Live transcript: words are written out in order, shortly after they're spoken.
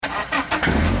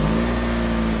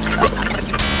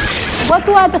what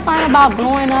do I define about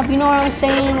growing up? You know what I'm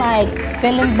saying? Like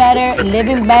feeling better,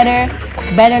 living better,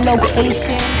 better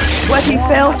location. What he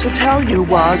failed to tell you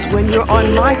was when you're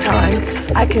on my time,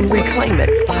 I can reclaim it.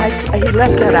 He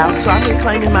left that out, so I'm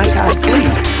reclaiming my time. Please,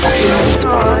 can you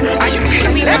respond?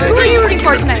 Who are you rooting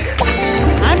for tonight?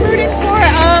 I'm rooting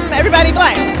for everybody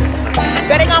black.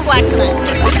 Betting on black tonight.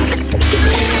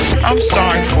 I'm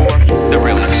sorry for the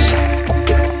realness.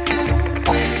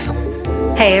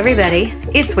 Hey everybody,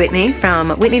 it's Whitney from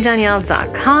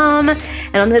WhitneyDanielle.com,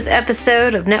 and on this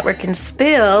episode of Network and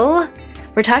Spill,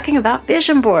 we're talking about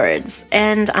vision boards,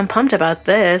 and I'm pumped about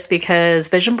this because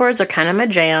vision boards are kind of my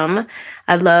jam.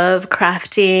 I love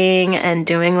crafting and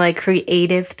doing like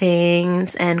creative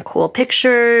things and cool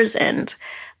pictures and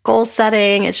goal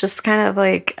setting. It's just kind of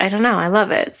like, I don't know, I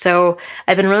love it. So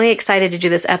I've been really excited to do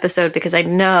this episode because I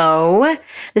know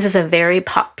this is a very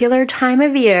popular time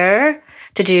of year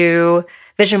to do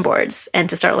vision boards and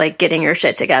to start like getting your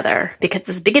shit together because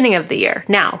it's the beginning of the year.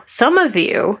 Now, some of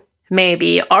you may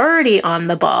be already on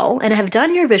the ball and have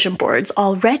done your vision boards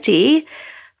already,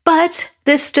 but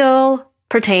this still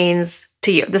pertains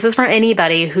to you. This is for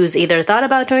anybody who's either thought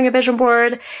about doing a vision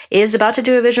board, is about to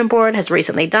do a vision board, has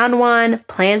recently done one,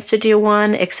 plans to do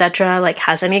one, etc., like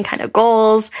has any kind of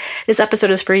goals. This episode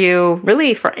is for you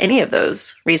really for any of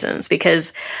those reasons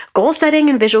because goal setting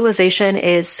and visualization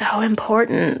is so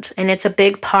important and it's a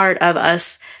big part of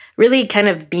us really kind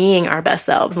of being our best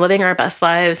selves, living our best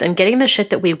lives, and getting the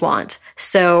shit that we want.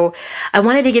 So I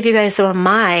wanted to give you guys some of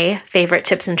my favorite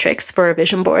tips and tricks for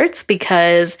vision boards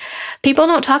because people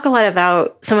don't talk a lot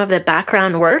about some of the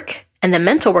background work and the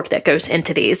mental work that goes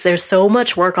into these. There's so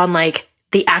much work on like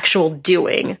the actual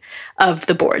doing of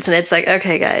the boards. And it's like,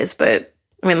 okay, guys, but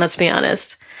I mean, let's be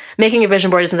honest. Making a vision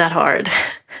board isn't that hard.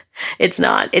 It's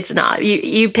not.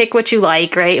 You pick what you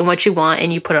like, right? And what you want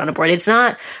and you put it on a board. It's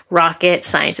not rocket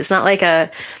science. It's not like a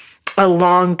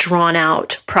long drawn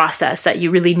out process that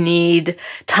you really need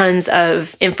tons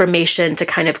of information to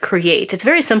kind of create. It's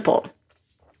very simple.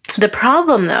 The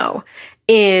problem though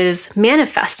is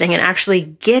manifesting and actually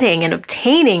getting and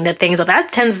obtaining the things.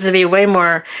 That tends to be way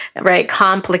more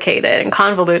complicated and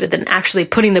convoluted than actually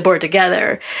putting the board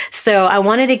together. So I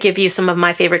wanted to give you some of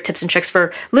my favorite tips and tricks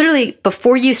for literally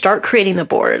before you start creating the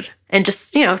board and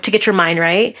just, to get your mind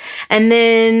right. And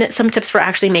then some tips for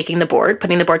actually making the board,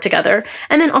 putting the board together.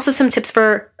 And then also some tips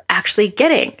for actually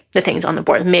getting the things on the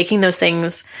board, making those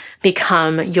things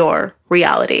become your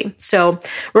reality. So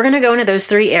we're going to go into those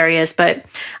three areas, but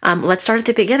let's start at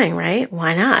the beginning, right?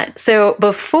 Why not? So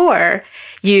before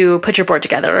you put your board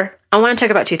together, I want to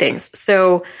talk about two things.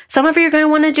 So some of you are going to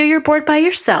want to do your board by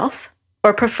yourself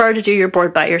or prefer to do your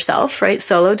board by yourself, right?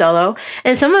 Solo dolo.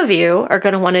 And some of you are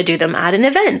going to want to do them at an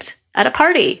event, at a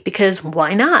party, because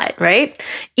why not, right?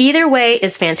 Either way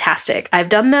is fantastic. I've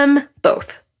done them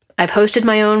both. I've hosted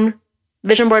my own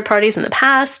vision board parties in the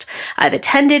past. I've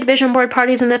attended vision board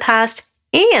parties in the past,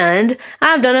 and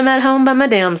I've done them at home by my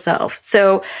damn self.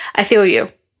 So I feel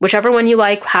you. Whichever one you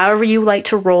like, however you like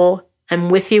to roll, I'm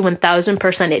with you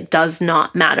 1000%. It does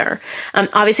not matter.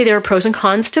 Obviously, there are pros and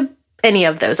cons to any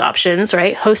of those options,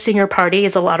 right? Hosting your party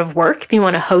is a lot of work. If you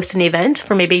want to host an event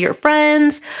for maybe your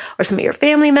friends or some of your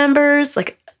family members,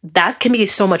 like that can be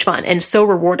so much fun and so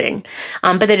rewarding.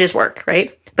 But it is work,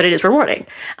 right? But it is rewarding.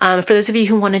 For those of you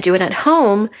who want to do it at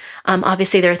home,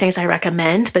 obviously there are things I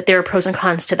recommend, but there are pros and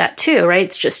cons to that too, right?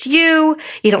 It's just you.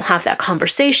 You don't have that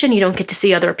conversation. You don't get to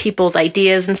see other people's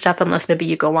ideas and stuff unless maybe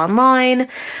you go online.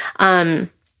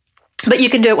 But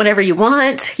you can do it whenever you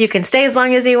want. You can stay as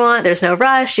long as you want. There's no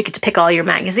rush. You get to pick all your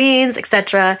magazines,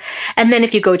 etc. And then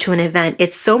if you go to an event,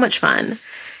 it's so much fun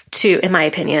in my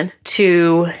opinion,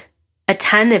 to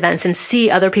attend events and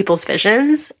see other people's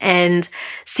visions and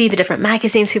see the different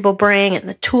magazines people bring and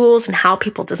the tools and how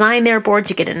people design their boards.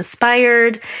 You get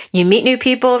inspired. You meet new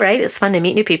people, right? It's fun to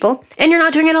meet new people. And you're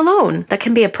not doing it alone. That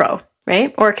can be a pro,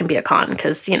 right? Or it can be a con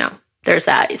because, there's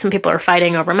that. Some people are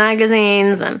fighting over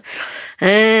magazines and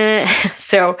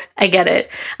so I get it.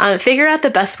 Figure out the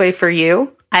best way for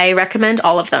you. I recommend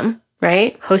all of them,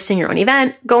 right? Hosting your own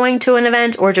event, going to an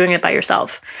event, or doing it by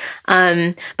yourself.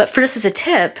 But for just as a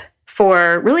tip,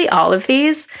 for really all of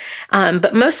these,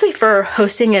 but mostly for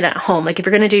hosting it at home. Like if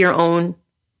you're going to do your own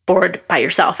board by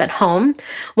yourself at home,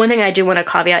 one thing I do want to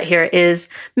caveat here is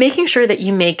making sure that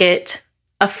you make it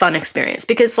a fun experience.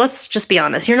 Because let's just be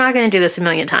honest, you're not going to do this a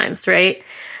million times, right?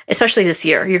 Especially this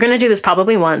year. You're going to do this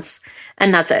probably once,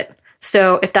 and that's it.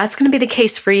 So if that's going to be the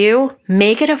case for you,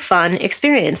 make it a fun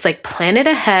experience. Like plan it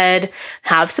ahead,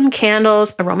 have some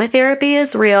candles. Aromatherapy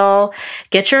is real.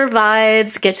 Get your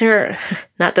vibes,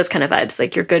 not those kind of vibes,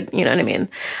 like you're good, you know what I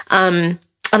mean?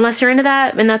 unless you're into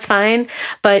that, and that's fine.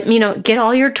 But, get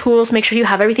all your tools, make sure you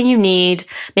have everything you need.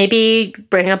 Maybe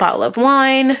bring a bottle of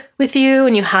wine with you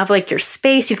and you have like your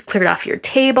space. You've cleared off your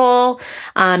table.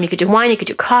 You could do wine, you could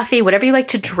do coffee, whatever you like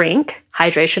to drink.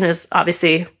 Hydration is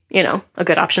obviously, a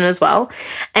good option as well.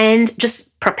 And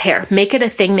just prepare, make it a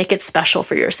thing, make it special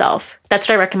for yourself. That's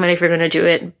what I recommend if you're going to do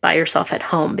it by yourself at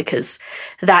home, because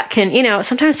that can,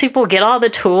 sometimes people get all the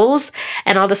tools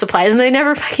and all the supplies and they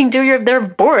never fucking do their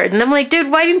board. And I'm like, dude,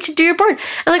 why didn't you do your board?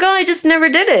 I'm like, oh, I just never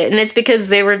did it. And it's because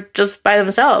they were just by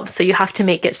themselves. So you have to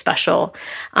make it special,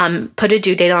 put a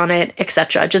due date on it,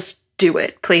 etc. Just do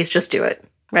it. Please just do it.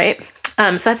 Right?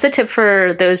 So that's the tip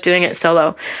for those doing it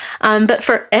solo. But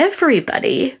for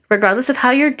everybody, regardless of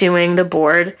how you're doing the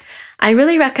board, I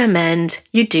really recommend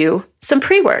you do some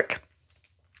pre-work.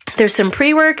 There's some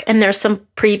pre-work and there's some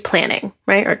pre-planning,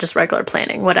 right? Or just regular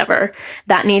planning, whatever,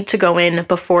 that need to go in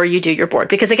before you do your board.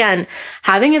 Because again,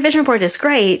 having a vision board is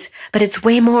great, but it's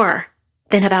way more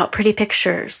than about pretty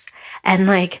pictures and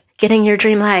like getting your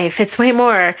dream life. It's way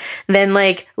more than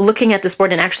like looking at this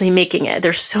board and actually making it.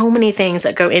 There's so many things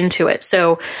that go into it.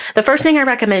 So the first thing I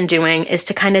recommend doing is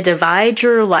to kind of divide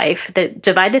your life,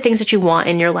 divide the things that you want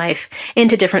in your life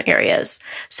into different areas.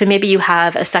 So maybe you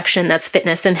have a section that's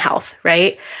fitness and health,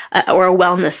 right? Or a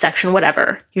wellness section,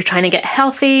 whatever. You're trying to get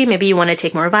healthy. Maybe you want to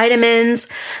take more vitamins.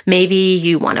 Maybe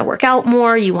you want to work out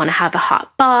more. You want to have a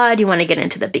hot bod. You want to get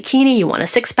into the bikini. You want a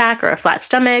six pack or a flat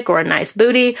stomach or a nice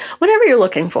booty, whatever you're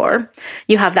looking for.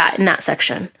 You have that in that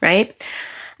section, right?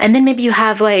 And then maybe you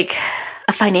have like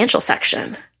a financial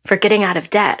section for getting out of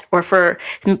debt or for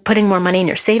putting more money in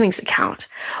your savings account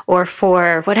or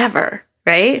for whatever,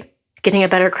 right? Getting a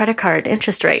better credit card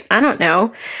interest rate. I don't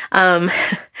know.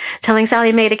 Telling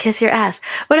Sally Mae to kiss your ass,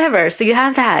 whatever. So you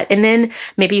have that. And then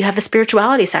maybe you have a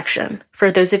spirituality section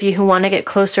for those of you who want to get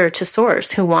closer to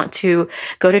source, who want to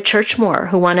go to church more,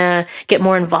 who want to get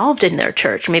more involved in their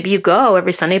church. Maybe you go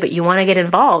every Sunday, but you want to get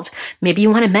involved. Maybe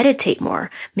you want to meditate more.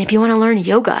 Maybe you want to learn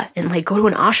yoga and like go to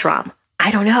an ashram. I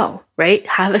don't know, right?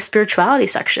 Have a spirituality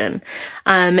section.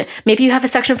 Maybe you have a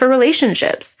section for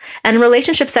relationships. And a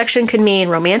relationship section could mean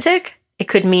romantic. It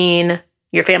could mean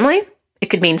your family. It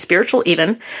could mean spiritual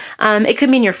even. It could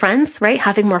mean your friends, right?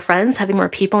 Having more friends, having more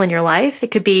people in your life.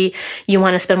 It could be you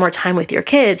want to spend more time with your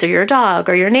kids or your dog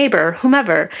or your neighbor,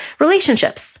 whomever.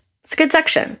 Relationships. It's a good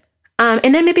section.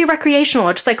 And then maybe recreational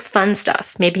or just like fun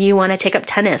stuff. Maybe you want to take up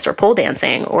tennis or pole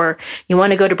dancing, or you want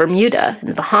to go to Bermuda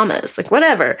and the Bahamas, like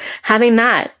whatever. Having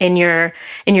that in your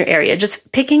area,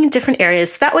 just picking different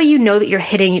areas. That way you know that you're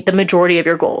hitting the majority of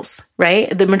your goals,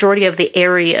 right? The majority of the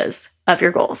areas of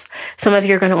your goals. Some of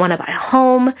you are going to want to buy a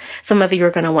home. Some of you are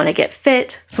going to want to get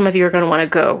fit. Some of you are going to want to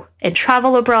go and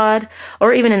travel abroad,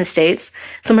 or even in the States.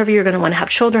 Some of you are going to want to have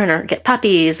children or get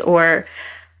puppies, or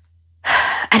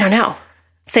I don't know.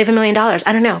 Save $1 million. I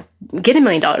don't know. Get $1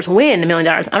 million. Win $1 million.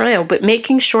 I don't know. But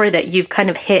making sure that you've kind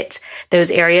of hit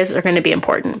those areas that are going to be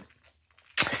important.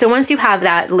 So once you have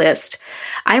that list,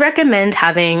 I recommend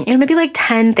having maybe like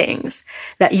 10 things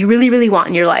that you really, really want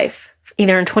in your life,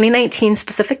 either in 2019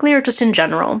 specifically or just in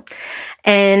general.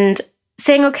 And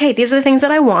saying, okay, these are the things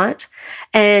that I want.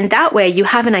 And that way you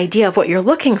have an idea of what you're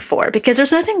looking for, because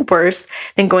there's nothing worse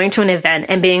than going to an event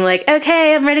and being like,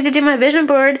 okay, I'm ready to do my vision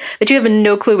board, but you have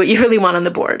no clue what you really want on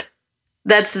the board.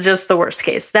 That's just the worst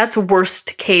case. That's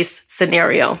worst case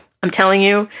scenario. I'm telling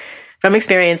you from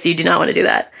experience, you do not want to do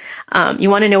that. You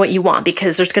want to know what you want,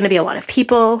 because there's going to be a lot of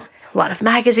people, a lot of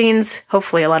magazines,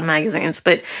 hopefully a lot of magazines,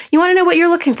 but you want to know what you're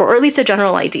looking for, or at least a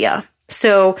general idea.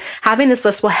 So having this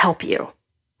list will help you.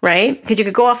 Right? Because you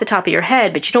could go off the top of your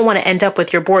head, but you don't want to end up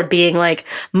with your board being like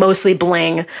mostly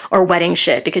bling or wedding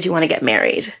shit because you want to get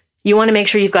married. You want to make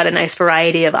sure you've got a nice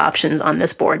variety of options on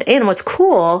this board. And what's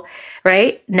cool,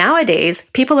 right? Nowadays,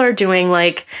 people are doing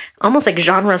like almost like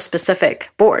genre specific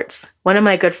boards. One of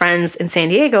my good friends in San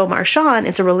Diego, Marshawn,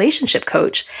 is a relationship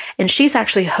coach, and she's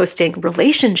actually hosting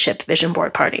relationship vision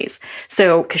board parties.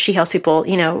 So, because she helps people,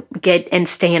 get and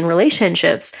stay in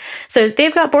relationships. So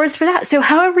they've got boards for that. So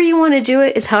however you want to do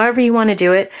it is however you want to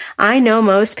do it. I know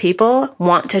most people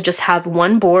want to just have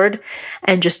one board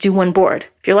and just do one board.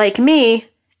 If you're like me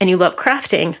and you love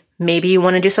crafting, maybe you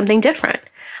want to do something different.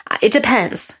 It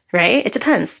depends, right? It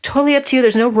depends. Totally up to you.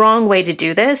 There's no wrong way to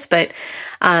do this, but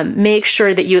make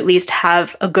sure that you at least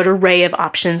have a good array of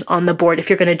options on the board if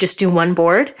you're going to just do one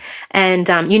board, and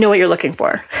you know what you're looking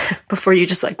for before you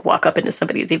just like walk up into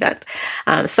somebody's event.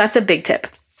 So that's a big tip.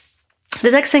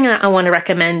 The next thing I want to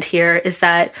recommend here is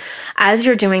that as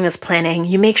you're doing this planning,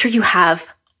 you make sure you have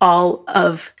all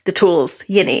of the tools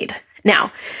you need.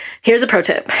 Now, here's a pro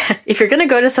tip. If you're going to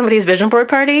go to somebody's vision board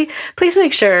party, please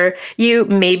make sure you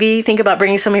maybe think about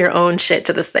bringing some of your own shit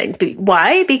to this thing.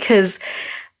 Why? Because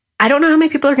I don't know how many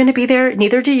people are going to be there,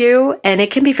 neither do you, and it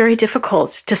can be very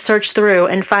difficult to search through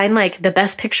and find like the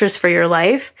best pictures for your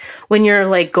life when you're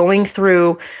like going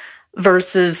through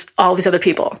versus all these other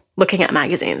people looking at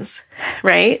magazines,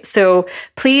 right? So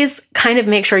please kind of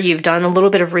make sure you've done a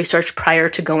little bit of research prior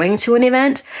to going to an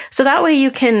event. So that way you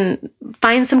can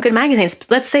find some good magazines.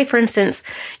 Let's say, for instance,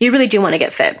 you really do want to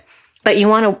get fit, but you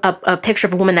want a picture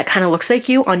of a woman that kind of looks like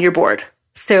you on your board.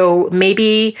 So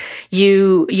maybe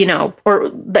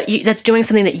that's doing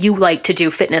something that you like to do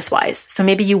fitness wise. So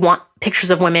maybe you want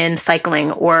pictures of women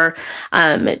cycling or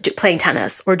playing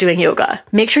tennis or doing yoga.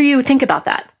 Make sure you think about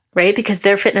that, right? Because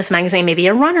their fitness magazine may be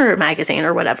a runner magazine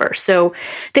or whatever. So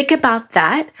think about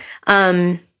that.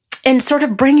 And sort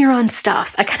of bring your own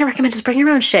stuff. I kind of recommend just bring your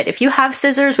own shit. If you have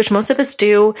scissors, which most of us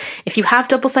do, if you have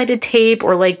double-sided tape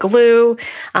or like glue,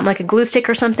 like a glue stick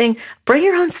or something, bring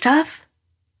your own stuff,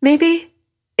 maybe.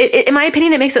 In my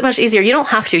opinion, it makes it much easier. You don't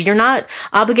have to. You're not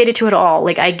obligated to at all.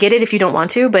 Like, I get it if you don't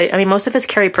want to, but I mean, most of us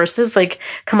carry purses. Like,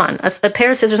 come on, a pair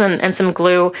of scissors and some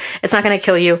glue, it's not going to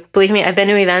kill you. Believe me, I've been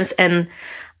to events and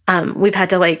we've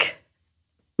had to like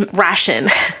ration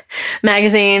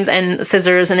magazines and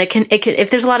scissors, and it can, if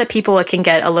there's a lot of people, it can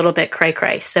get a little bit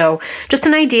cray-cray. So just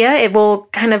an idea, it will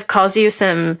kind of cause you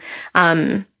some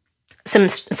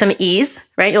ease,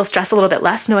 right? You'll stress a little bit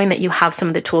less knowing that you have some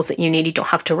of the tools that you need. You don't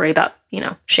have to worry about,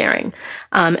 sharing.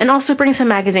 And also bring some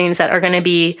magazines that are going to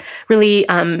be really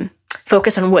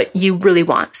focus on what you really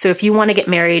want. So if you want to get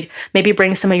married, maybe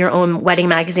bring some of your own wedding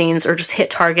magazines or just hit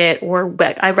Target or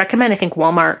I recommend, I think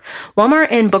Walmart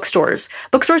and bookstores.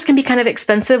 Bookstores can be kind of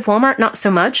expensive. Walmart, not so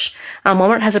much.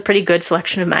 Walmart has a pretty good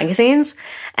selection of magazines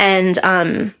and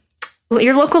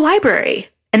your local library.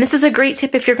 And this is a great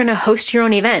tip if you're going to host your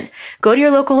own event. Go to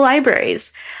your local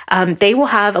libraries. They will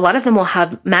have, a lot of them will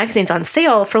have magazines on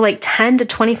sale for like 10 to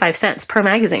 25 cents per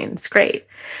magazine. It's great.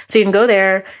 So you can go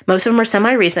there. Most of them are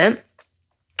semi-recent.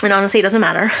 And honestly, it doesn't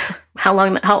matter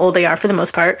how old they are for the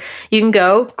most part. You can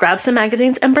go grab some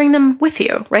magazines and bring them with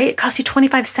you, right? It costs you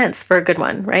 25 cents for a good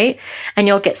one, right? And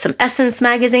you'll get some Essence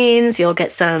magazines. You'll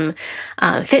get some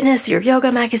fitness, your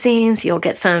yoga magazines. You'll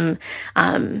get some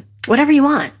whatever you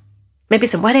want. Maybe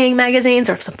some wedding magazines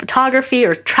or some photography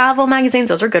or travel magazines.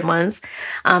 Those are good ones.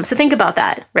 So think about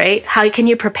that, right? How can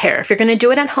you prepare? If you're going to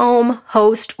do it at home,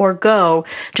 host, or go,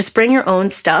 just bring your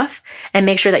own stuff and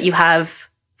make sure that you have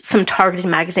some targeted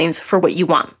magazines for what you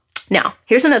want. Now,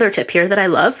 here's another tip here that I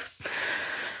love.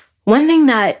 One thing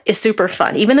that is super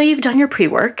fun, even though you've done your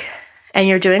pre-work and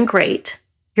you're doing great,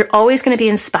 you're always going to be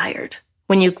inspired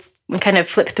when you kind of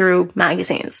flip through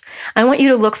magazines. I want you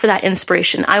to look for that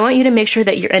inspiration. I want you to make sure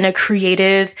that you're in a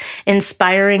creative,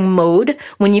 inspiring mode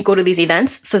when you go to these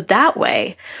events. So that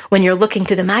way, when you're looking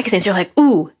through the magazines, you're like,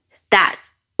 ooh, that,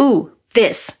 ooh,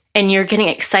 this. And you're getting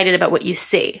excited about what you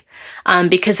see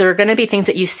because there are going to be things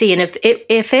that you see. And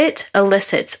if it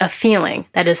elicits a feeling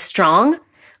that is strong,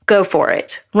 go for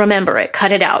it. Remember it.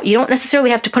 Cut it out. You don't necessarily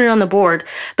have to put it on the board,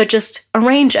 but just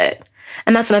arrange it.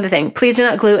 And that's another thing. Please do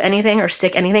not glue anything or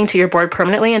stick anything to your board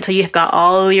permanently until you've got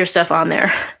all your stuff on there.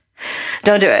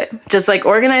 Don't do it. Just like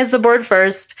organize the board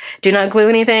first. Do not glue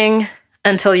anything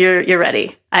until you're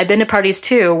ready. I've been to parties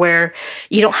too where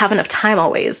you don't have enough time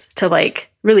always to like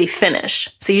really finish.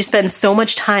 So you spend so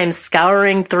much time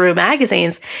scouring through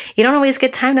magazines, you don't always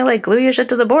get time to like glue your shit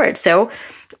to the board. So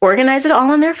organize it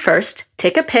all on there first,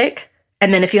 take a pic,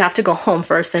 and then if you have to go home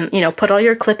first, then, put all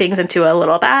your clippings into a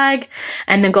little bag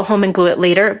and then go home and glue it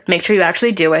later. Make sure you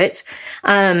actually do it.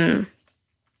 But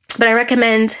I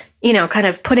recommend, kind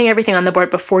of putting everything on the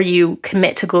board before you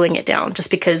commit to gluing it down,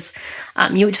 just because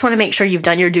you just want to make sure you've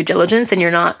done your due diligence and you're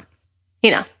not,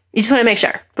 you just want to make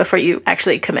sure before you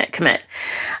actually commit.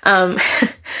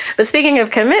 But speaking of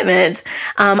commitment,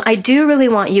 I do really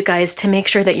want you guys to make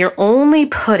sure that you're only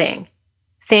putting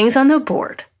things on the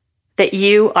board that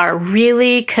you are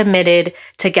really committed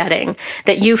to getting,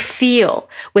 that you feel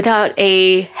without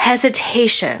a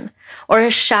hesitation or a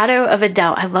shadow of a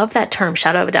doubt. I love that term,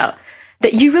 shadow of a doubt.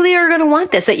 That you really are going to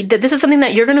want this, that this is something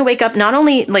that you're going to wake up not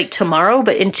only like tomorrow,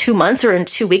 but in 2 months or in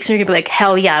 2 weeks, and you're going to be like,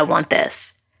 hell yeah, I want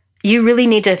this. You really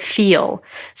need to feel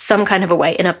some kind of a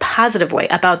way, in a positive way,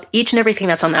 about each and everything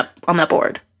that's on that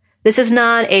board. This is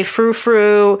not a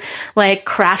frou-frou, like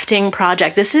crafting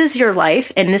project. This is your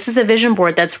life, and this is a vision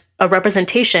board that's a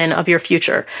representation of your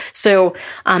future. So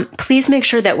please make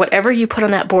sure that whatever you put on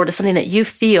that board is something that you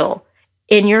feel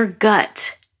in your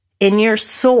gut, in your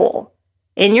soul,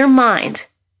 in your mind,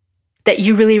 that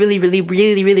you really, really, really,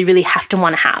 really, really, really have to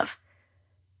want to have.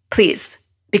 Please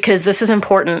because this is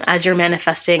important as you're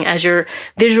manifesting, as you're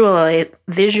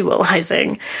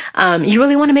visualizing. You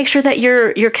really want to make sure that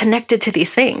you're connected to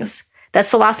these things.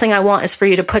 That's the last thing I want, is for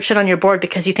you to put shit on your board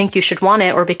because you think you should want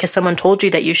it, or because someone told you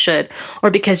that you should,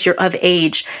 or because you're of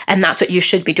age and that's what you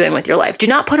should be doing with your life. Do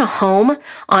not put a home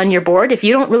on your board if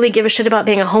you don't really give a shit about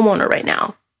being a homeowner right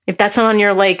now. If that's not on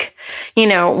your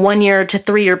 1 year to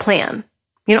 3 year plan,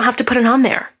 you don't have to put it on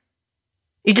there.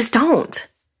 You just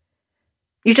don't.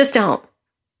 You just don't.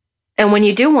 And when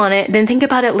you do want it, then think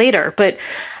about it later. But,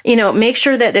 make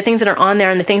sure that the things that are on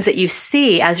there and the things that you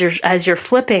see as you're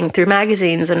flipping through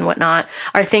magazines and whatnot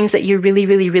are things that you really,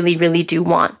 really, really, really do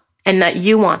want, and that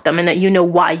you want them, and that you know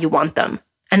why you want them,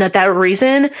 and that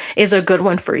reason is a good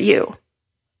one for you.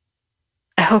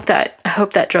 I hope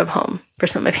that drove home for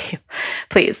some of you.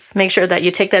 Please make sure that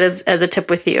you take that as a tip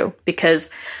with you,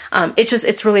 because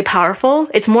it's really powerful.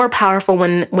 It's more powerful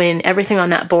when everything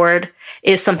on that board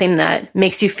is something that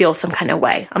makes you feel some kind of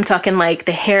way. I'm talking like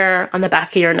the hair on the back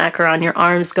of your neck or on your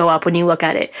arms go up when you look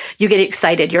at it. You get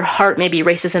excited. Your heart maybe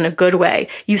races in a good way.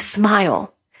 You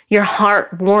smile. Your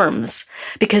heart warms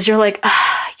because you're like,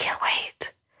 I can't wait.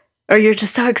 Or you're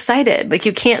just so excited. Like,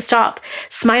 you can't stop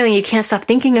smiling. You can't stop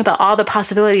thinking about all the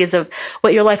possibilities of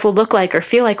what your life will look like or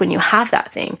feel like when you have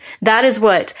that thing. That is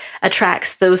what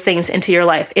attracts those things into your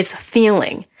life. It's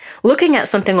feeling. Looking at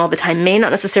something all the time may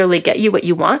not necessarily get you what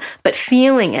you want, but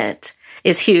feeling it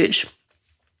is huge.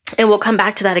 And we'll come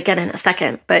back to that again in a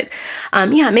second. But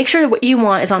make sure that what you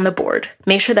want is on the board.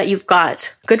 Make sure that you've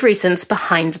got good reasons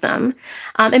behind them.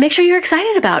 And make sure you're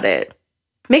excited about it.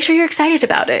 Make sure you're excited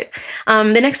about it.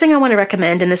 The next thing I want to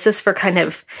recommend, and this is for kind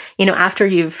of, after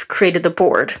you've created the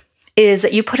board, is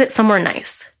that you put it somewhere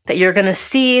nice that you're going to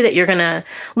see, that you're going to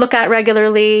look at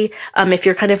regularly. If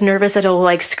you're kind of nervous that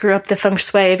it'll screw up the feng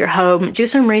shui of your home, do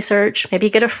some research, maybe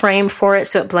get a frame for it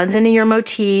so it blends into your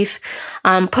motif.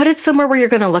 Put it somewhere where you're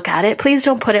going to look at it. Please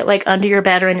don't put it under your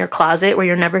bed or in your closet where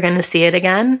you're never going to see it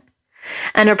again.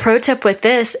 And a pro tip with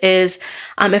this is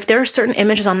if there are certain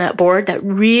images on that board that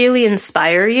really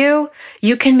inspire you,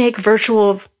 you can make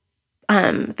virtual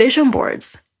vision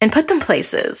boards and put them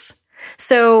places.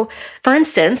 So, for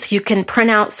instance, you can print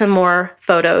out some more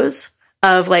photos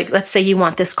of, let's say you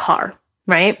want this car,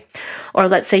 right? Or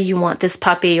let's say you want this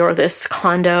puppy or this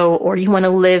condo, or you want to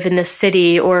live in this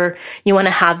city, or you want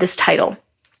to have this title,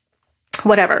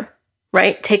 whatever.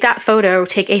 Right? Take a photo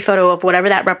of whatever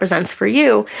that represents for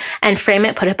you and frame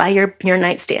it, put it by your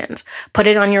nightstand, put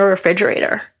it on your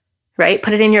refrigerator, right?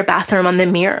 Put it in your bathroom on the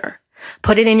mirror,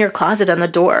 put it in your closet on the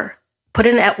door, put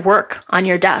it at work on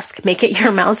your desk, make it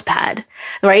your mouse pad,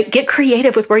 right? Get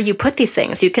creative with where you put these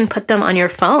things. You can put them on your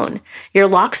phone, your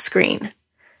lock screen,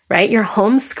 right? Your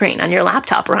home screen on your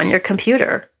laptop or on your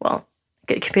computer. Well,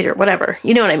 get a computer, whatever.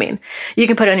 You know what I mean? You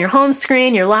can put it on your home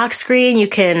screen, your lock screen. You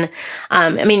can,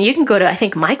 you can go to, I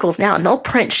think, Michael's now, and they'll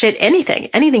print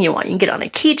anything you want. You can get it on a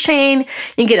keychain,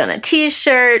 you can get it on a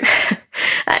t-shirt,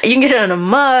 you can get it on a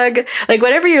mug,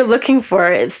 whatever you're looking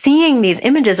for. Seeing these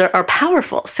images are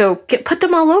powerful. So put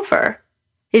them all over.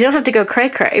 You don't have to go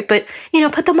cray-cray, but,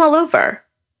 put them all over.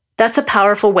 That's a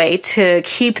powerful way to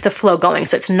keep the flow going,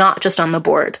 so it's not just on the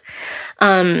board.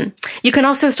 You can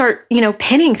also start,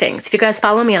 pinning things. If you guys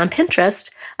follow me on Pinterest,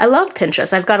 I love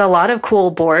Pinterest. I've got a lot of cool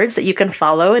boards that you can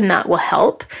follow, and that will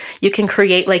help. You can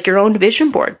create your own vision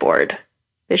board on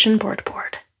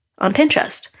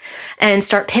Pinterest, and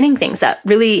start pinning things that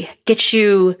really get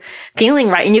you feeling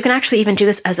right. And you can actually even do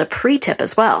this as a pre-tip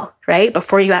as well, right?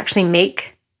 Before you actually make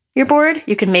your board,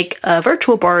 you can make a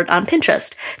virtual board on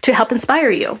Pinterest to help inspire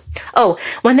you. Oh,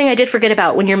 one thing I did forget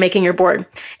about when you're making your board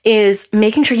is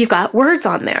making sure you've got words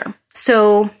on there.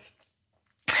 So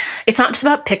it's not just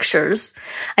about pictures.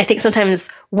 I think sometimes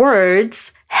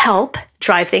words help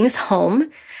drive things home,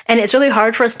 and it's really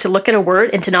hard for us to look at a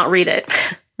word and to not read it.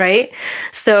 Right?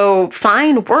 So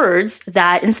find words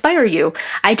that inspire you.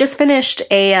 I just finished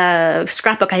a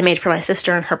scrapbook I made for my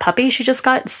sister and her puppy. She just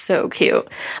got so cute.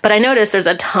 But I noticed there's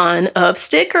a ton of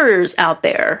stickers out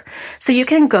there. So you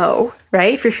can go,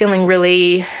 right? If you're feeling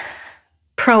really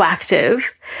proactive,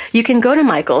 you can go to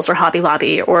Michael's or Hobby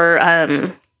Lobby or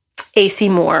AC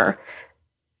Moore.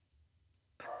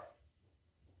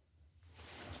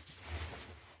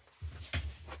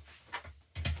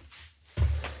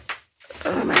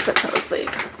 Oh, my foot fell asleep.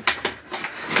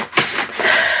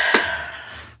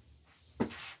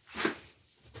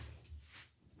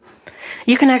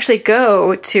 You can actually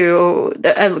go to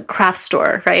a craft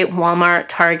store, right? Walmart,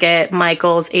 Target,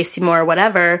 Michael's, AC Moore,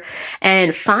 whatever,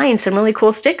 and find some really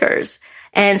cool stickers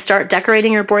and start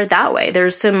decorating your board that way.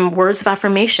 There's some words of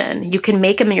affirmation. You can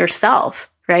make them yourself,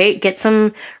 right? Get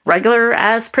some regular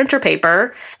ass printer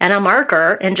paper and a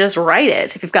marker and just write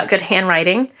it if you've got good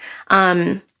handwriting.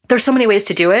 There's so many ways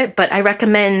to do it, but I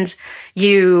recommend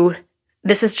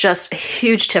this is just a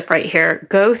huge tip right here.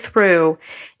 Go through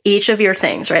each of your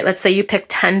things, right? Let's say you pick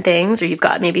 10 things, or you've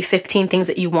got maybe 15 things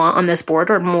that you want on this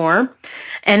board or more,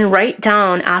 and write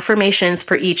down affirmations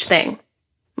for each thing,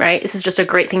 right? This is just a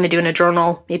great thing to do in a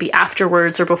journal, maybe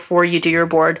afterwards or before you do your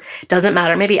board. Doesn't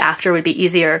matter. Maybe after would be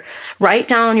easier. Write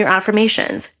down your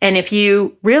affirmations. And if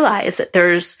you realize that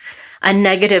there's a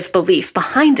negative belief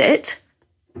behind it,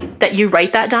 that you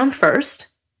write that down first,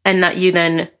 and that you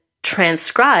then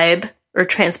transcribe or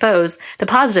transpose the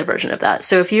positive version of that.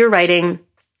 So if you're writing,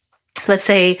 let's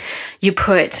say you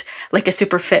put like a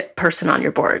super fit person on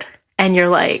your board and you're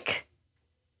like,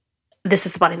 this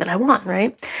is the body that I want,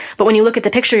 right? But when you look at the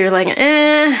picture, you're like,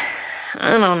 I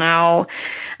don't know.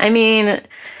 I mean,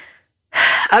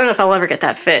 I don't know if I'll ever get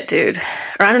that fit, dude.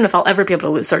 Or I don't know if I'll ever be able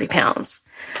to lose 30 pounds.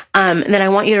 And then I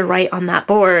want you to write on that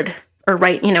board, or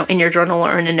write, in your journal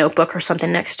or in a notebook or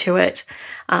something next to it,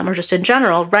 or just in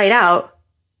general, write out,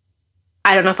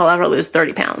 I don't know if I'll ever lose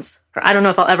 30 pounds, or I don't know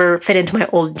if I'll ever fit into my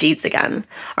old jeans again,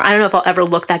 or I don't know if I'll ever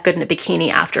look that good in a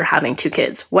bikini after having 2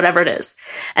 kids, whatever it is.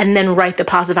 And then write the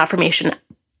positive affirmation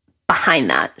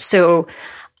behind that. So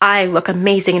I look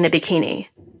amazing in a bikini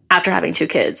after having 2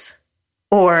 kids,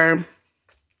 or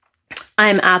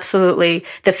I'm absolutely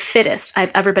the fittest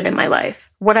I've ever been in my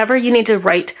life. Whatever you need to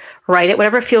write it.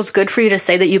 Whatever feels good for you to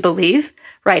say that you believe,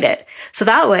 write it. So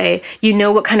that way you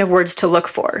know what kind of words to look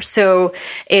for. So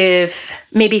if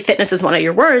maybe fitness is one of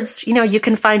your words, you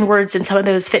can find words in some of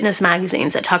those fitness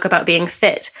magazines that talk about being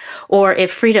fit. Or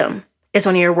if freedom is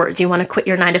one of your words, you want to quit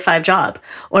your 9-to-5 job.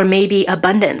 Or maybe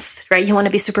abundance, right? You want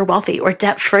to be super wealthy, or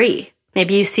debt-free.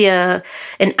 Maybe you see an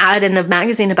ad in a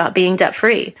magazine about being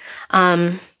debt-free.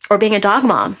 Or being a dog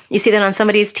mom. You see that on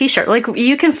somebody's t-shirt. Like,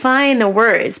 you can find the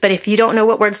words, but if you don't know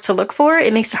what words to look for,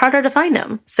 it makes it harder to find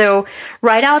them. So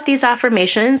write out these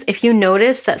affirmations. If you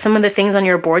notice that some of the things on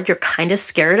your board you're kind of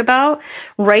scared about,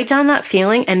 write down that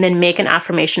feeling and then make an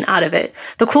affirmation out of it.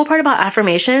 The cool part about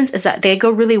affirmations is that they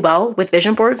go really well with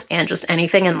vision boards and just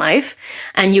anything in life.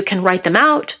 And you can write them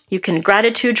out. You can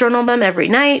gratitude journal them every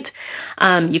night.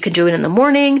 You can do it in the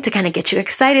morning to kind of get you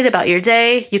excited about your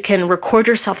day. You can record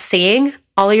yourself saying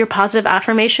all of your positive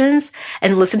affirmations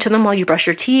and listen to them while you brush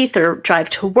your teeth or drive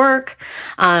to work.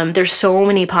 There's so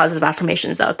many positive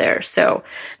affirmations out there. So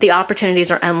the opportunities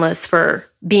are endless for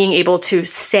being able to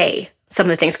say some of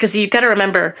the things, because you got to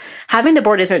remember, having the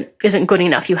board isn't good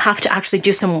enough. You have to actually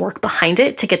do some work behind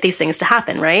it to get these things to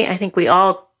happen, right? I think we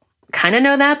all kind of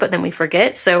know that, but then we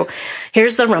forget. So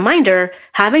here's the reminder: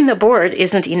 having the board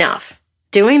isn't enough.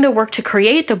 Doing the work to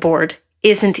create the board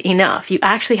isn't enough. You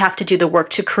actually have to do the work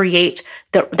to create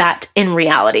that in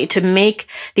reality, to make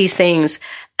these things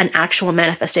an actual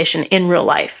manifestation in real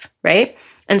life, right?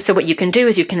 And so what you can do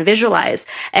is you can visualize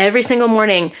every single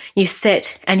morning you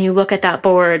sit and you look at that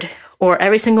board, or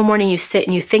every single morning you sit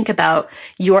and you think about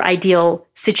your ideal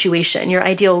situation, your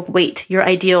ideal weight, your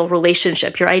ideal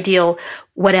relationship, your ideal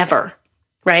whatever,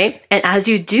 right? And as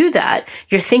you do that,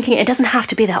 you're thinking, it doesn't have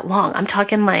to be that long. I'm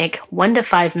talking like 1 to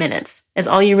 5 minutes is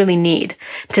all you really need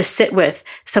to sit with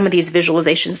some of these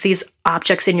visualizations, these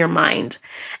objects in your mind.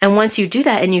 And once you do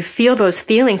that and you feel those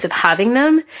feelings of having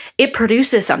them, it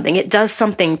produces something. It does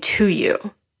something to you,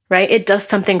 right? It does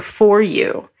something for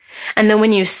you. And then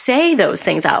when you say those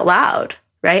things out loud,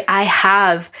 right? I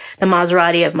have the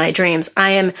Maserati of my dreams. I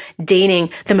am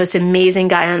dating the most amazing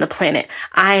guy on the planet.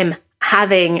 I am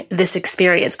having this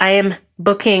experience. I am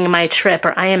booking my trip,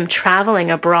 or I am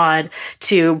traveling abroad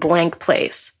to blank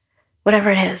place, whatever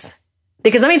it is.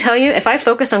 Because let me tell you, if I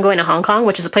focused on going to Hong Kong,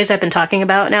 which is a place I've been talking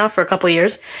about now for a couple of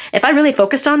years, if I really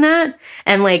focused on that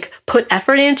and like put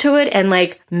effort into it and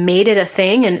like made it a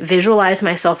thing and visualized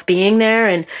myself being there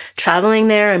and traveling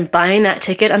there and buying that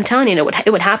ticket, I'm telling you,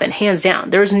 it would happen hands down.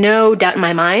 There's no doubt in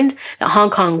my mind that Hong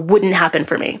Kong wouldn't happen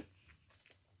for me.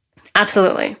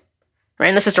 Absolutely. Right?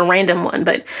 And that's just a random one.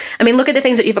 But I mean, look at the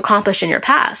things that you've accomplished in your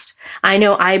past. I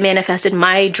know I manifested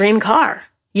my dream car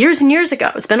years and years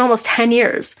ago. It's been almost 10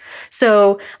 years.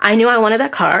 So I knew I wanted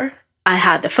that car. I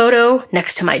had the photo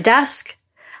next to my desk.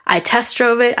 I test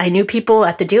drove it. I knew people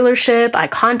at the dealership. I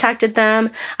contacted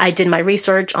them. I did my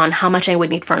research on how much I would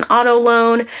need for an auto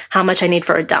loan, how much I need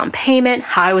for a down payment,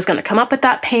 how I was going to come up with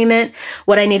that payment,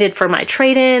 what I needed for my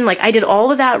trade-in. Like, I did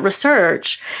all of that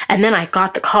research, and then I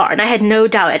got the car. And I had no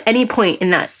doubt at any point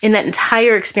in that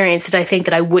entire experience did I think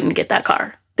that I wouldn't get that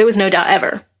car. There was no doubt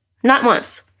ever. Not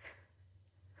once.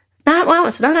 Not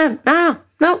once. No,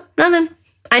 nothing.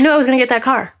 I knew I was going to get that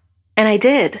car. And I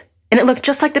did. And it looked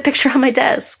just like the picture on my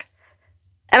desk.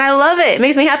 And I love it. It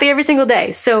makes me happy every single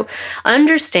day. So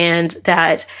understand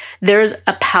that there's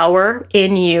a power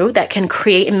in you that can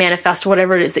create and manifest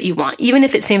whatever it is that you want, even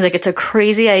if it seems like it's a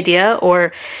crazy idea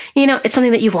or, it's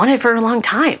something that you've wanted for a long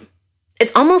time.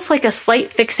 It's almost like a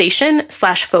slight fixation /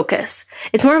 focus.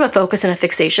 It's more of a focus and a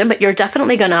fixation, but you're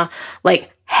definitely going to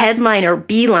headline or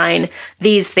beeline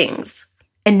these things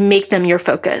and make them your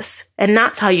focus. And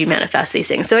that's how you manifest these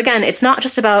things. So again, it's not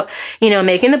just about,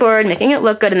 making the board, making it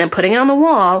look good, and then putting it on the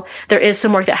wall. There is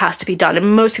some work that has to be done.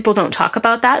 And most people don't talk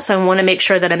about that. So I want to make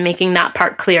sure that I'm making that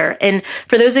part clear. And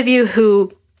for those of you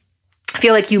who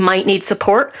feel like you might need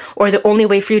support, or the only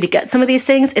way for you to get some of these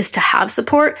things is to have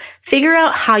support, figure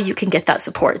out how you can get that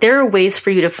support. There are ways for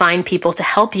you to find people to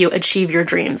help you achieve your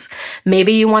dreams.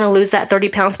 Maybe you want to lose that 30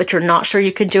 pounds, but you're not sure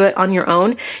you can do it on your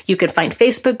own. You can find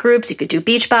Facebook groups. You could do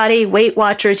Beachbody, Weight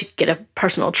Watchers. You could get a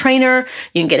personal trainer.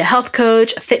 You can get a health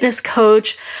coach, a fitness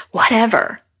coach,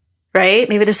 whatever. Right?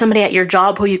 Maybe there's somebody at your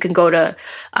job who you can go to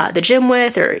the gym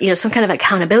with, or, some kind of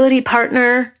accountability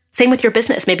partner. Same with your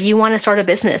business. Maybe you want to start a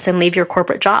business and leave your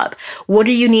corporate job. What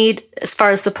do you need as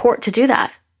far as support to do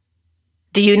that?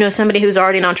 Do you know somebody who's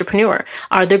already an entrepreneur?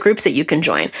 Are there groups that you can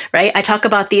join, right? I talk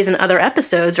about these in other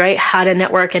episodes, right? How to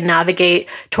network and navigate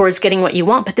towards getting what you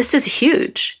want. But this is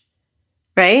huge,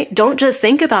 right? Don't just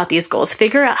think about these goals.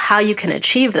 Figure out how you can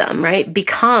achieve them, right?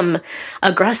 Become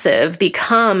aggressive.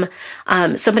 Become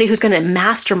somebody who's going to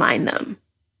mastermind them.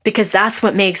 Because that's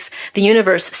what makes the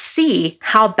universe see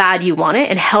how bad you want it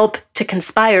and help to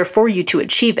conspire for you to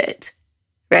achieve it,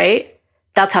 right?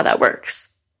 That's how that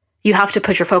works. You have to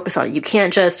put your focus on it. You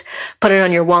can't just put it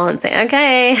on your wall and say,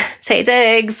 okay, Tay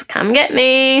Diggs, come get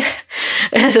me.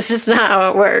 It's just not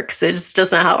how it works. It's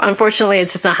just not how, unfortunately,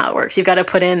 it's just not how it works. You've got to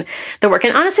put in the work.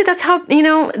 And honestly, that's how,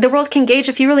 the world can gauge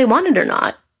if you really want it or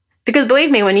not. Because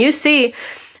believe me, when you see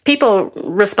people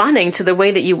responding to the way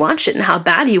that you want shit and how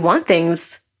bad you want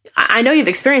things, I know you've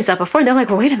experienced that before. They're like,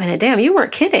 well, wait a minute, damn, you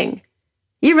weren't kidding.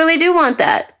 You really do want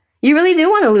that. You really do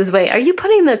want to lose weight. Are you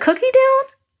putting the cookie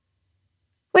down?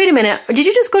 Wait a minute. Did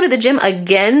you just go to the gym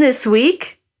again this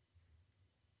week?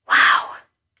 Wow.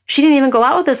 She didn't even go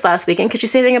out with us last weekend because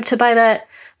she's saving up to buy that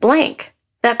blank,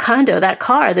 that condo, that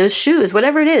car, those shoes,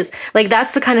 whatever it is.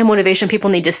 That's the kind of motivation people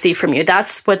need to see from you.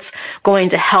 That's what's going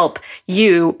to help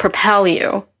you, propel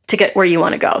you to get where you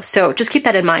want to go. So just keep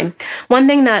that in mind. One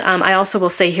thing that I also will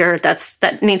say here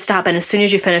that needs to happen as soon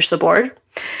as you finish the board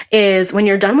is when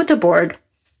you're done with the board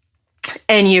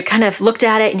and you kind of looked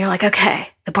at it and you're like, okay,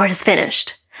 the board is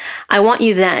finished. I want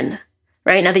you then,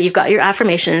 right, now that you've got your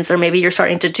affirmations, or maybe you're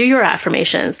starting to do your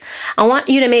affirmations, I want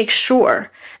you to make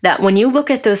sure that when you look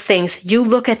at those things, you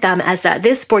look at them as that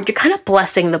this board, you're kind of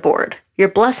blessing the board. You're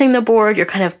blessing the board. You're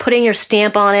kind of putting your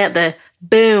stamp on it, the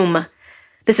boom.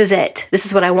 This is it. This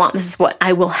is what I want. This is what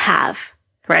I will have,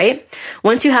 right?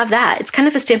 Once you have that, it's kind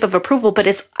of a stamp of approval, but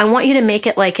I want you to make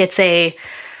it like it's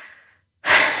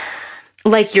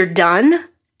like you're done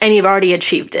and you've already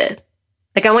achieved it.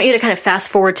 I want you to kind of fast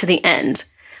forward to the end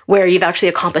where you've actually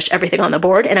accomplished everything on the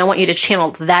board. And I want you to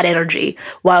channel that energy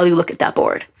while you look at that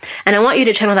board. And I want you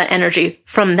to channel that energy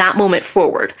from that moment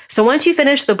forward. So once you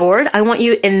finish the board, I want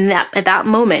you at that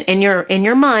moment in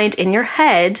your mind, in your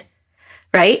head,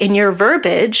 right? In your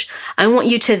verbiage, I want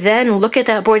you to then look at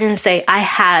that board and say, I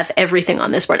have everything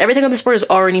on this board. Everything on this board is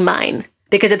already mine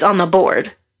because it's on the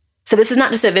board. So this is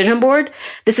not just a vision board.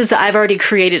 This is I've already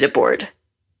created a board.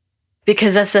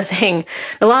 Because that's the thing.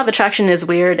 The law of attraction is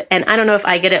weird. And I don't know if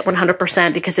I get it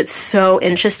 100% because it's so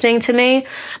interesting to me.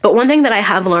 But one thing that I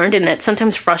have learned, and it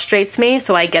sometimes frustrates me,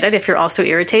 so I get it if you're also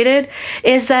irritated,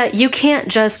 is that you can't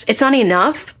just, it's not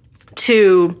enough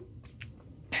to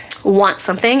want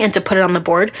something and to put it on the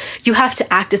board. You have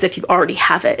to act as if you already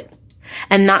have it.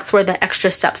 And that's where the extra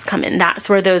steps come in. That's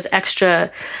where those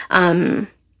extra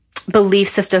belief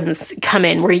systems come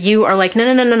in, where you are like,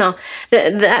 no.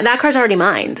 That car's already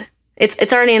mine.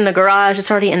 It's already in the garage. It's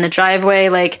already in the driveway.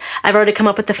 I've already come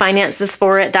up with the finances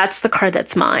for it. That's the car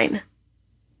that's mine.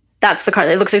 That's the car.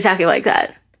 It looks exactly like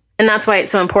that. And that's why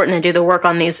it's so important to do the work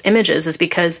on these images, is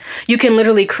because you can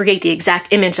literally create the exact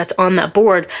image that's on that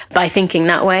board by thinking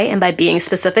that way and by being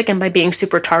specific and by being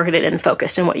super targeted and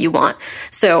focused in what you want.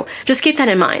 So just keep that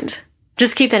in mind.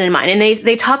 Just keep that in mind. And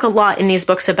they talk a lot in these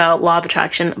books about law of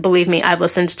attraction. Believe me, I've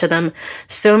listened to them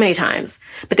so many times.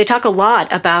 But they talk a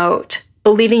lot about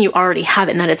believing you already have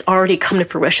it and that it's already come to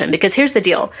fruition. Because here's the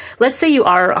deal. Let's say you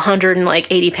are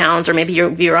 180 pounds, or maybe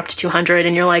you're up to 200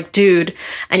 and you're like, dude,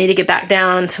 I need to get back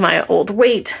down to my old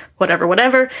weight, whatever.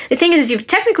 The thing is you've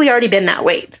technically already been that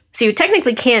weight. So you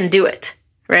technically can do it,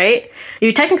 right?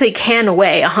 You technically can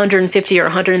weigh 150 or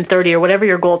 130 or whatever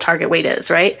your goal target weight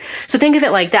is, right? So think of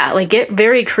it like that. Like, get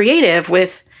very creative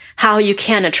with how you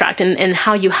can attract and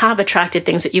how you have attracted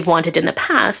things that you've wanted in the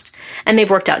past, and they've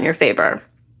worked out in your favor.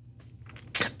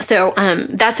 So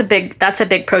that's a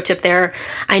big pro tip there.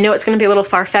 I know it's going to be a little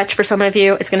far-fetched for some of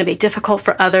you. It's going to be difficult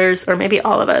for others, or maybe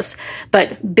all of us.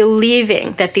 But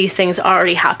believing that these things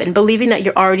already happen, believing that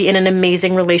you're already in an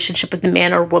amazing relationship with the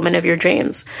man or woman of your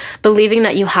dreams, believing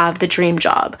that you have the dream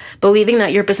job, believing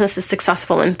that your business is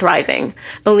successful and thriving,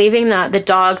 believing that the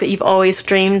dog that you've always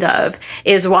dreamed of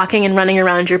is walking and running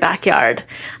around your backyard,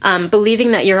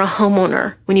 believing that you're a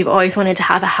homeowner when you've always wanted to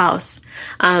have a house,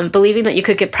 believing that you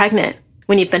could get pregnant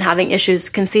when you've been having issues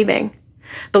conceiving,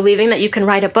 believing that you can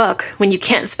write a book when you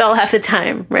can't spell half the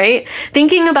time, right?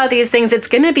 Thinking about these things, it's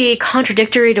going to be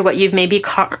contradictory to what you've maybe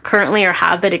currently or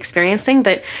have been experiencing,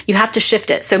 but you have to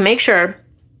shift it. So make sure,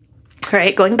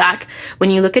 right, going back,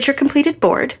 when you look at your completed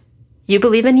board, you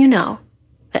believe and you know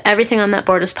that everything on that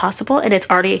board is possible and it's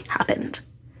already happened.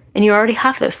 And you already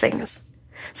have those things.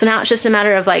 So now it's just a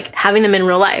matter of like having them in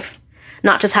real life.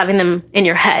 Not just having them in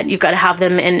your head. You've got to have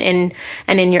them in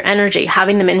your energy,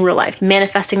 having them in real life,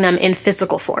 manifesting them in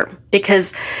physical form.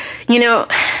 Because,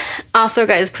 also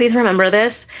guys, please remember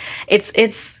this.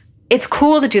 It's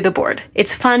cool to do the board.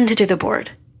 It's fun to do the board.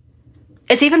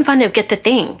 It's even fun to get the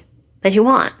thing that you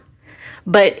want.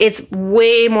 But it's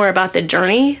way more about the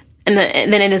journey than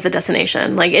it is the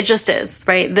destination. Like, it just is,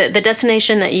 right? The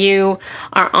destination that you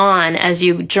are on as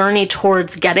you journey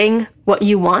towards getting what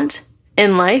you want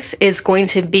in life is going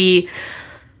to be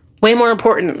way more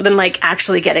important than like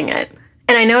actually getting it.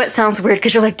 And I know it sounds weird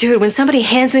because you're like, dude, when somebody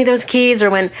hands me those keys, or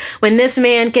when this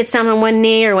man gets down on one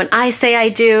knee, or when I say I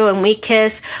do and we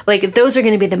kiss, like, those are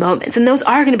going to be the moments. And those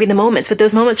are going to be the moments, but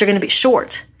those moments are going to be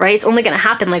short, right? It's only going to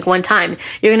happen like one time.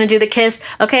 You're going to do the kiss.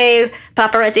 Okay,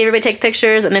 paparazzi, everybody take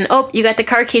pictures. And then, oh, you got the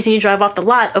car keys and you drive off the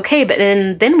lot. Okay, but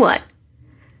then what?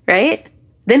 Right?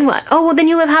 Then what? Oh, well, then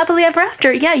you live happily ever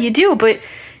after. Yeah, you do, but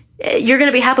you're going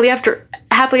to be happily ever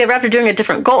after doing a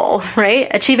different goal, right?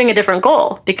 Achieving a different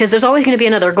goal, because there's always going to be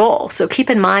another goal. So keep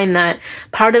in mind that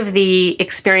part of the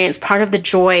experience, part of the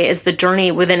joy is the journey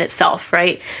within itself,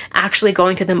 right? Actually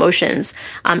going through the motions,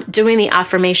 doing the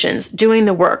affirmations, doing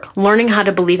the work, learning how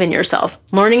to believe in yourself,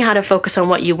 learning how to focus on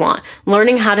what you want,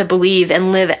 learning how to believe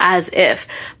and live as if,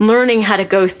 learning how to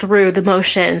go through the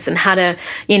motions and how to,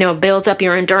 build up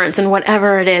your endurance and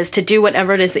whatever it is to do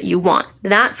whatever it is that you want.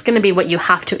 That's going to be what you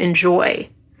have to enjoy.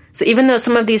 So even though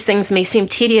some of these things may seem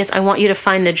tedious, I want you to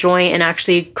find the joy in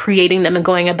actually creating them and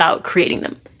going about creating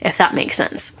them, if that makes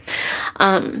sense.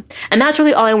 And that's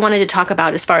really all I wanted to talk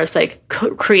about as far as like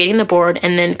creating the board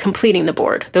and then completing the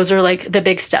board. Those are like the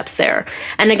big steps there.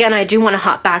 And again, I do want to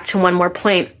hop back to one more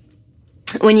point.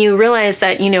 When you realize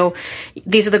that,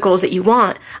 these are the goals that you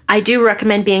want, I do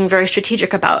recommend being very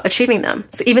strategic about achieving them.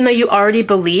 So even though you already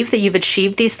believe that you've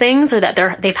achieved these things or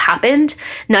that they've happened,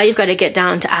 now you've got to get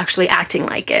down to actually acting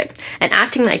like it. And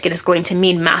acting like it is going to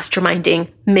mean masterminding,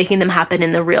 making them happen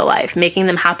in the real life, making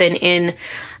them happen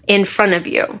in front of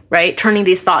you, right? Turning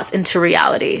these thoughts into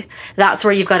reality. That's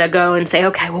where you've got to go and say,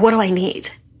 okay, well, what do I need?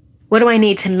 What do I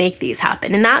need to make these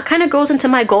happen? And that kind of goes into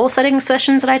my goal setting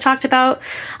sessions that I talked about,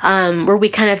 where we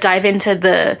kind of dive into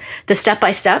the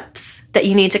step-by-steps that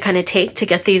you need to kind of take to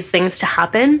get these things to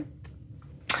happen.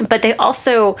 But they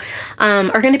also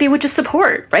are going to be with just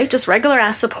support, right? Just regular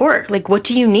ass support. Like, what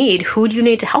do you need? Who do you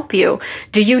need to help you?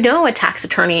 Do you know a tax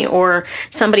attorney or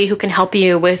somebody who can help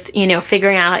you with,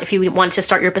 figuring out if you want to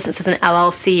start your business as an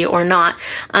LLC or not?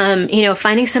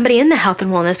 Finding somebody in the health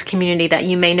and wellness community that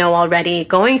you may know already,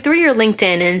 going through your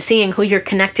LinkedIn and seeing who you're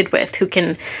connected with, who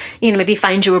can, maybe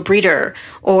find you a breeder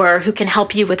or who can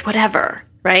help you with whatever.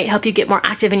 Right? Help you get more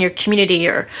active in your community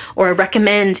or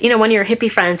recommend, one of your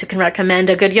hippie friends who can recommend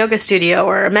a good yoga studio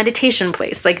or a meditation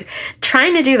place. Like,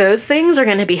 trying to do those things are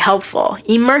going to be helpful.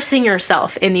 Immersing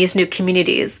yourself in these new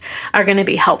communities are going to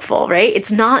be helpful, right?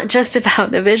 It's not just about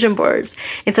the vision boards.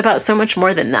 It's about so much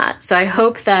more than that. So I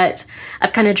hope that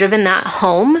I've kind of driven that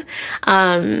home.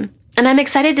 And I'm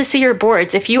excited to see your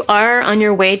boards. If you are on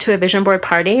your way to a vision board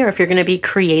party, or if you're going to be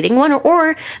creating one,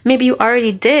 or maybe you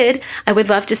already did, I would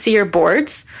love to see your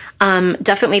boards.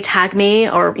 Definitely tag me,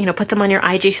 or put them on your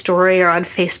IG story or on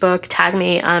Facebook. Tag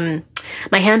me.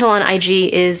 My handle on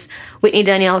IG is Whitney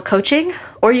Danielle Coaching,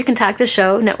 or you can tag the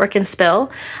show, Network and Spill.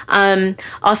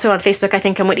 Also on Facebook, I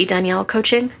think I'm Whitney Danielle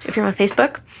Coaching, if you're on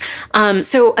Facebook.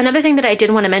 So another thing that I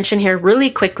did want to mention here really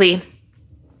quickly,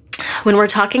 when we're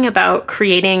talking about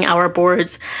creating our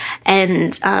boards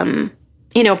and,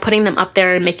 putting them up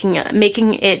there and making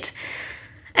it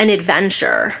an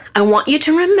adventure, I want you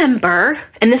to remember,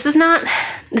 and this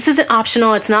isn't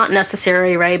optional, it's not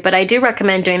necessary, right? But I do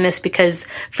recommend doing this because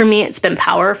for me, it's been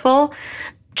powerful.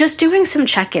 Just doing some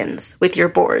check-ins with your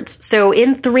boards. So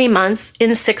in 3 months,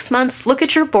 in 6 months, look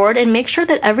at your board and make sure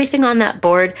that everything on that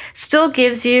board still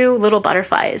gives you little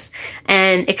butterflies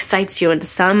and excites you in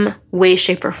some way,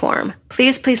 shape, or form.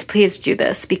 Please, please, please do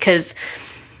this, because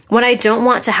what I don't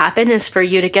want to happen is for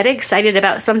you to get excited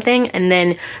about something and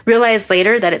then realize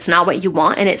later that it's not what you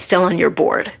want and it's still on your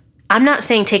board. I'm not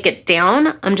saying take it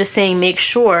down. I'm just saying make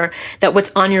sure that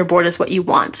what's on your board is what you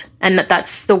want and that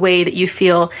that's the way that you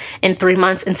feel in 3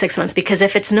 months and 6 months. Because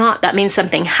if it's not, that means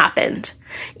something happened.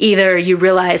 Either you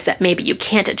realize that maybe you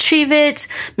can't achieve it,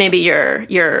 maybe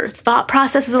your thought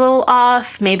process is a little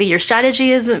off, maybe your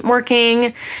strategy isn't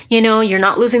working, you're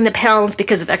not losing the pounds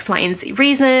because of X, Y, and Z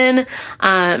reason,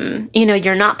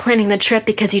 you're not planning the trip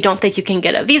because you don't think you can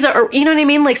get a visa, or you know what I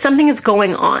mean? Like something is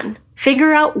going on.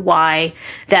 Figure out why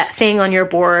that thing on your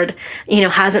board,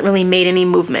 hasn't really made any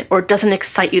movement or doesn't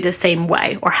excite you the same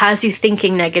way or has you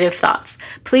thinking negative thoughts.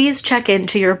 Please check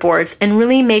into your boards and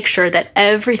really make sure that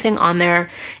everything on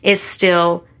there is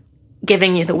still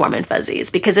giving you the warm and fuzzies.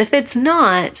 Because if it's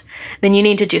not, then you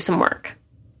need to do some work.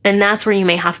 And that's where you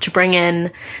may have to bring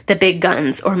in the big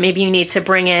guns, or maybe you need to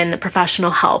bring in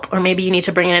professional help, or maybe you need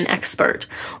to bring in an expert,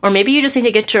 or maybe you just need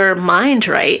to get your mind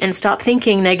right and stop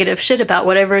thinking negative shit about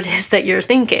whatever it is that you're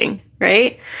thinking,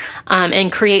 right?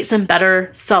 And create some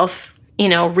better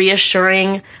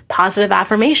reassuring, positive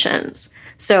affirmations.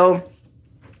 So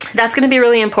that's going to be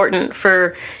really important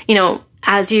for,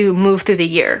 as you move through the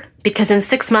year, because in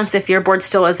 6 months, if your board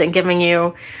still isn't giving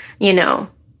you,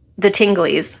 the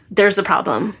tinglies, there's a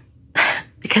problem.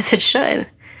 Because it should.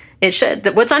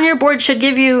 What's on your board should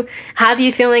have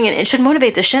you feeling, and it should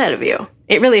motivate the shit out of you.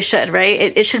 It really should,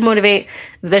 right? It should motivate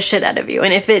the shit out of you.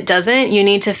 And if it doesn't, you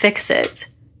need to fix it.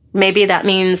 Maybe that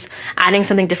means adding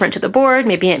something different to the board.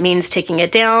 Maybe it means taking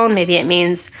it down. Maybe it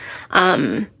means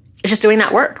just doing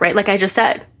that work, right? Like I just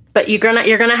said. But you're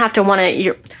gonna have to want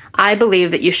to. I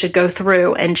believe that you should go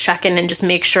through and check in and just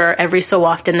make sure every so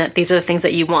often that these are the things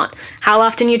that you want. How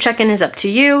often you check in is up to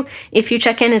you. If you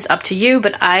check in is up to you,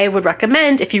 but I would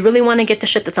recommend, if you really want to get the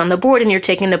shit that's on the board and you're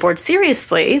taking the board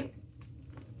seriously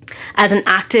as an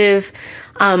active,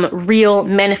 real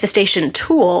manifestation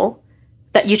tool,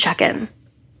 that you check in.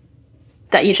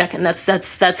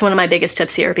 That's one of my biggest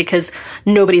tips here, because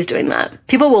nobody's doing that.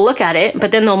 People will look at it,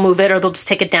 but then they'll move it, or they'll just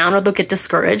take it down, or they'll get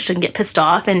discouraged and get pissed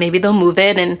off, and maybe they'll move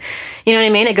it, and you know what I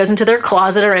mean? It goes into their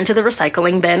closet or into the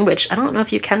recycling bin, which I don't know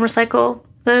if you can recycle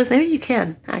those. Maybe you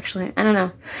can, actually. I don't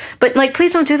know. But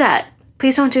please don't do that.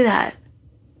 Please don't do that.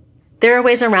 There are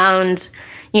ways around,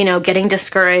 getting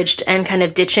discouraged and kind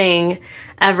of ditching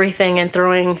everything and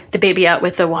throwing the baby out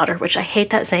with the water, which I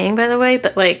hate that saying, by the way,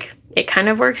 but it kind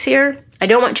of works here. I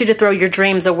don't want you to throw your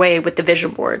dreams away with the vision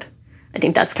board. I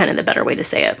think that's kind of the better way to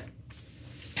say it.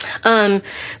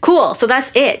 Cool. So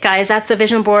that's it, guys. That's the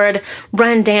vision board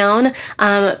rundown.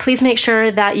 Please make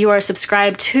sure that you are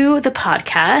subscribed to the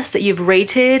podcast, that you've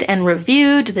rated and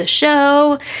reviewed the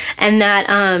show, and that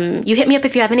you hit me up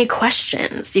if you have any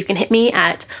questions. You can hit me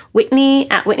at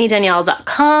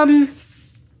whitney@whitneydanielle.com.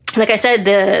 Like I said,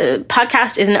 the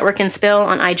podcast is Network and Spill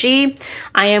on IG.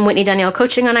 I am Whitney Danielle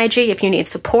Coaching on IG. If you need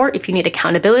support, if you need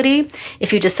accountability,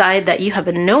 if you decide that you have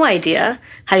no idea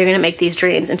how you're going to make these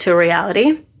dreams into a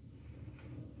reality,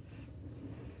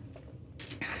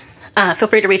 feel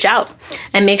free to reach out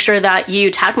and make sure that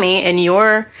you tag me in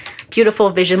your beautiful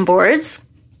vision boards.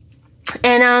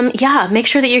 And make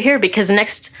sure that you're here, because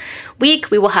next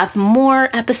week we will have more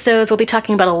episodes. We'll be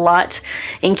talking about a lot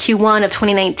in Q1 of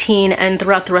 2019 and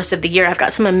throughout the rest of the year. I've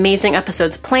got some amazing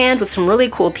episodes planned with some really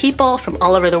cool people from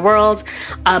all over the world.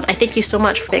 I thank you so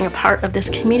much for being a part of this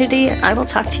community. I will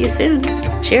talk to you soon.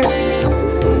 Cheers.